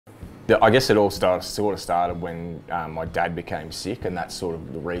I guess it all sort of started when my dad became sick, and that's sort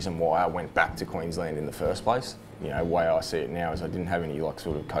of the reason why I went back to Queensland in the first place. You know, the way I see it now is I didn't have any like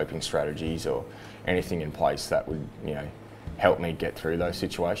sort of coping strategies or anything in place that would, you know, help me get through those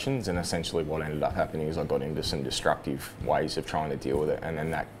situations. And essentially what ended up happening is I got into some destructive ways of trying to deal with it, and then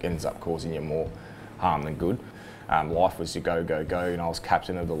that ends up causing you more harm than good. Life was to go, go, go, and I was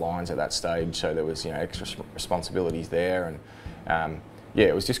captain of the Lions at that stage, so there was, you know, extra responsibilities there, and yeah,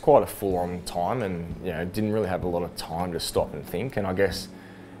 it was just quite a full-on time, and you know, didn't really have a lot of time to stop and think. And I guess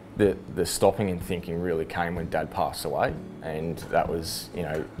the stopping and thinking really came when Dad passed away, and that was, you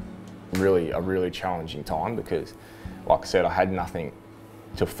know, really a really challenging time because, like I said, I had nothing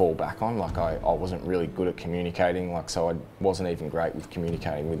to fall back on. Like I wasn't really good at communicating, like so I wasn't even great with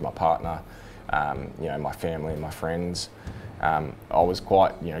communicating with my partner, you know, my family and my friends. I was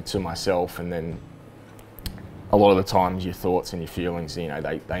quite, you know, to myself, and then a lot of the times your thoughts and your feelings, you know,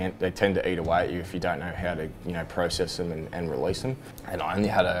 they tend to eat away at you if you don't know how to, you know, process them and release them. And I only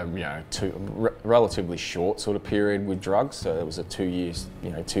had a, you know, relatively short sort of period with drugs. So it was a 2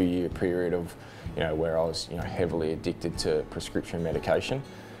 year period of, you know, where I was, you know, heavily addicted to prescription medication.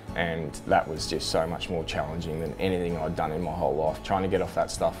 And that was just so much more challenging than anything I'd done in my whole life. Trying to get off that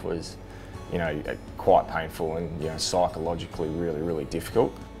stuff was, you know, quite painful and, you know, psychologically really, really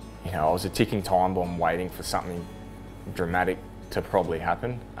difficult. You know, I was a ticking time bomb waiting for something dramatic to probably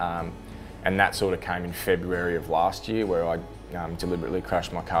happen. And that sort of came in February of last year, where I deliberately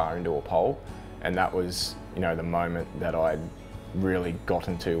crashed my car into a pole. And that was, you know, the moment that I'd really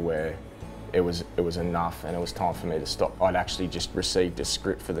gotten to where it was enough and it was time for me to stop. I'd actually just received a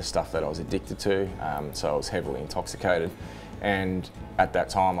script for the stuff that I was addicted to, so I was heavily intoxicated. And at that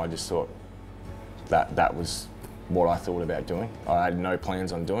time I just thought that was what I thought about doing. I had no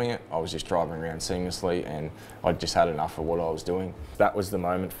plans on doing it. I was just driving around seamlessly, and I just had enough of what I was doing. That was the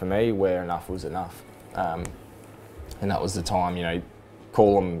moment for me where enough was enough. And that was the time, you know,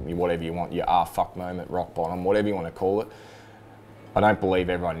 call them whatever you want, your fuck moment, rock bottom, whatever you want to call it. I don't believe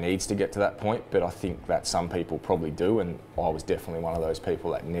everyone needs to get to that point, but I think that some people probably do, and I was definitely one of those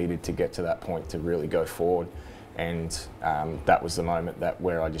people that needed to get to that point to really go forward. And that was the moment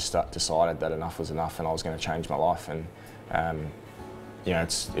where I just decided that enough was enough, and I was going to change my life. And you know,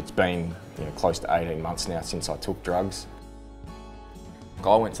 it's been, you know, close to 18 months now since I took drugs.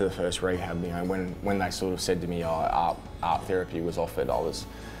 I went to the first rehab. You know, when they sort of said to me, art therapy was offered, I was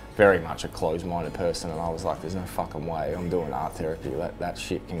very much a closed-minded person, and I was like, there's no fucking way I'm doing art therapy. That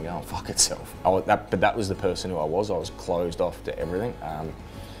shit can go and fuck itself. But that was the person who I was. I was closed off to everything.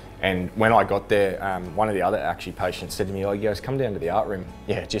 And when I got there, one of the other actually patients said to me, "Oh, you guys come down to the art room."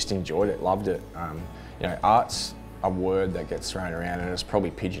 Yeah, just enjoyed it, loved it. You know, art's a word that gets thrown around, and it's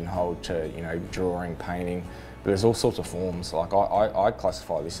probably pigeonholed to, you know, drawing, painting, but there's all sorts of forms. Like I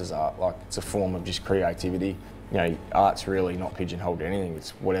classify this as art. Like it's a form of just creativity. You know, art's really not pigeonholed to anything.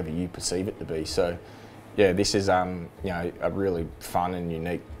 It's whatever you perceive it to be. So, yeah, this is you know, a really fun and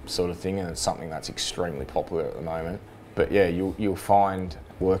unique sort of thing, and it's something that's extremely popular at the moment. But yeah, you'll find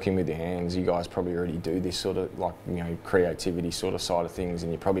working with your hands, you guys probably already do this sort of, like, you know, creativity sort of side of things,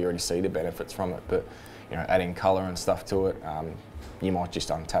 and you probably already see the benefits from it. But, you know, adding colour and stuff to it, you might just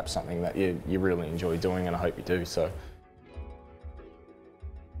untap something that you really enjoy doing, and I hope you do. So.